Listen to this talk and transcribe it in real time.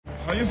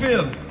How you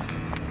feel?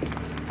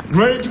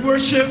 Ready to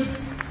worship?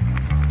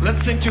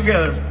 Let's sing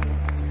together.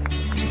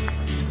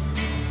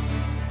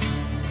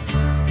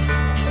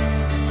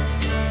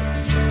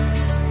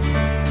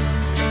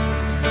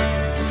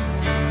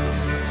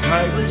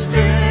 I was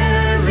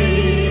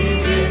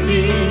buried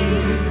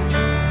beneath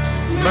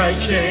my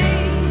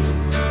shame.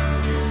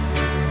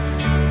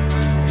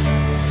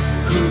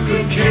 Who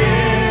could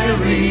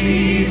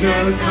carry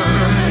the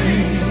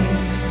kind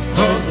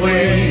of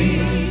weight?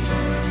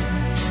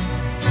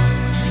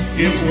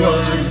 It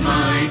was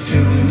my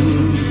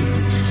tomb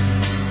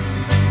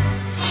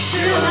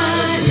till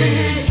I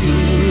met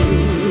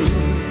you.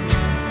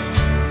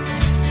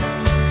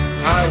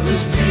 I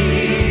was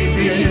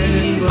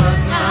bleeding but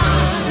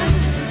not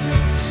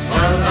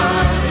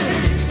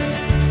alive.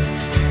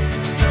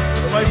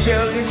 All my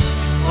failures,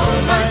 all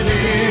my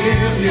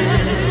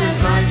failures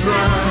I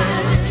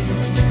tried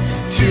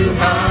to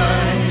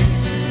hide.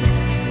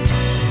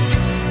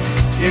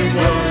 It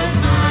was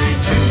my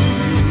tomb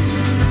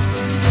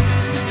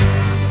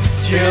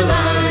till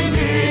I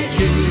met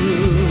you.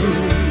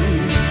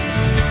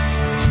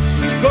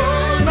 You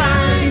called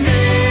my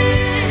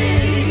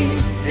name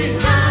and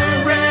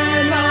I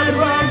ran out of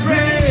our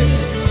grave.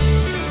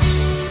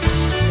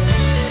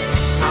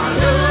 Out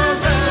of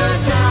the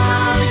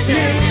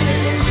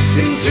darkness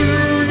into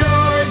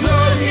your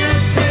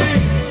glorious day.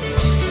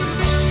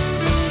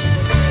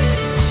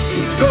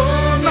 You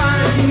called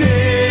my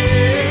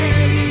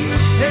name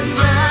and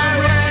I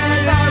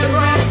ran out of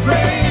our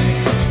grave.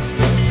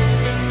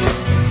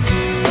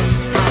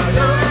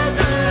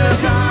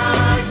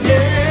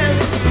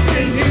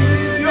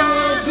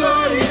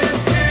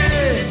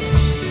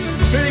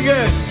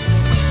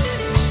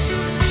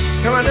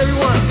 Come on,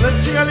 everyone,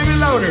 let's sing a little bit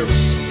louder.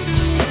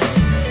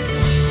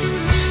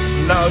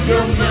 Now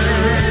your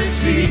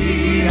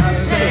mercy has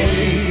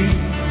saved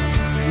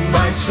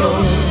my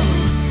soul.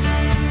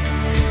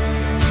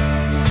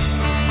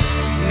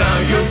 Now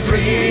your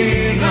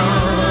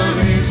freedom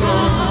is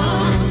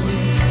all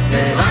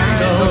that I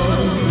know.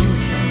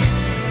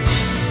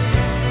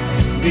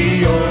 The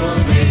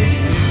only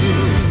you,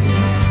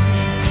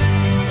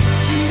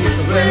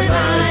 Jesus, when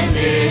I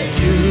met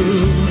you.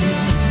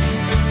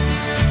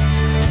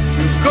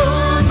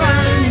 Call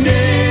my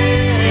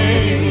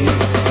name,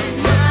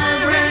 and I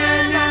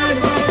ran out of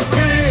my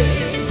grave.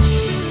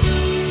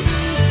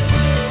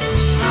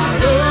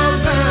 Out of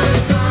the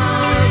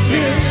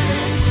darkness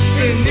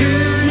into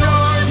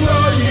your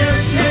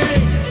glorious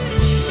name.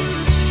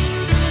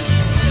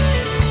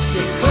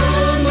 You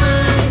called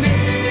my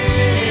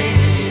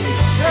name,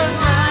 and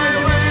I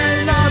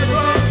ran out of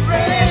my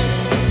grave.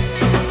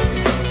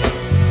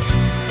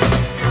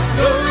 Out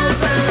of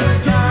the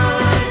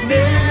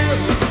darkness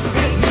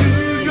into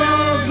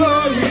your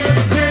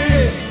glorious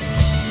name.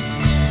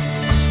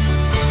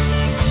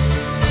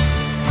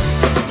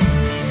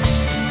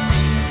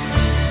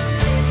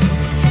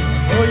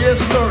 Oh yes,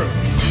 Lord.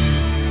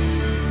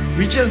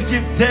 We just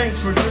give thanks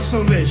for your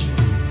salvation.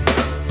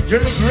 You're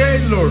the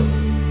great Lord,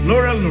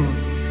 Lord and Lord.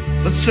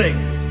 Let's sing.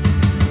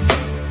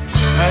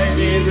 I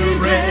need a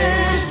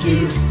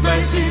rescue. My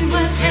sin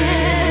was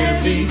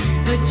heavy.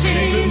 The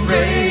chains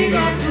break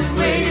out the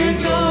way in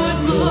your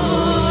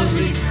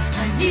glory.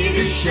 I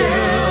needed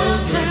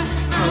shelter.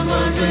 I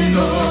was an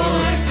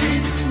orphan.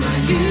 Now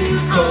you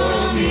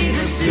call me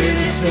a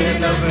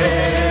citizen of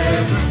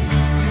heaven.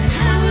 When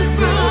I was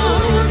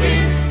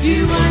broken, you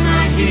are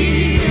my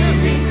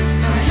healing.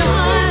 Now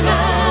your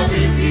love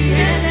is the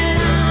air that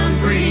I'm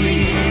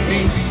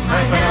breathing.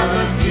 I have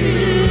a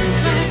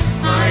future.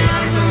 My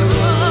eyes are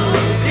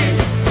open.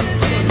 It's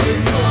when you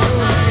call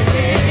my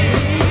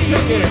name.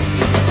 Sing it.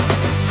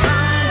 I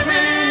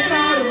ran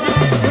out of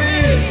my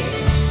grave.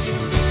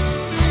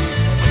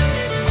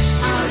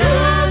 Out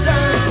of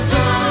the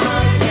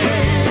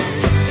darkness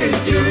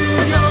into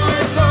your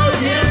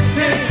glorious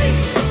day.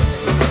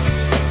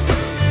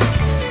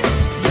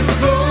 You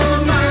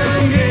called my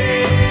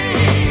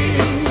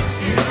name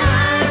and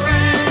I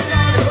ran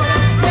out of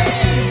my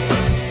grave.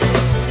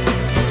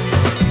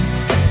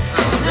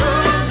 Out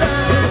of the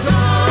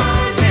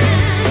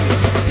darkness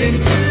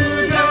into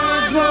your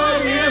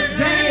glorious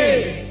day.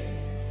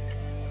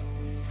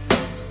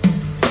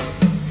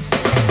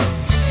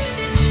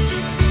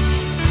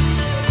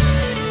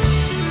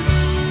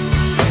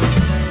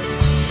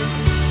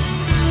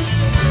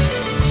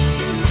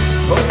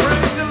 Oh,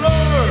 praise the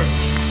Lord.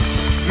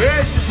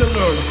 Great is the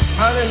Lord.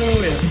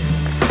 Hallelujah.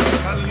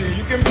 Hallelujah.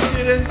 You can be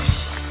seated.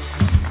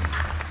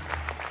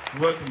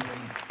 Welcome.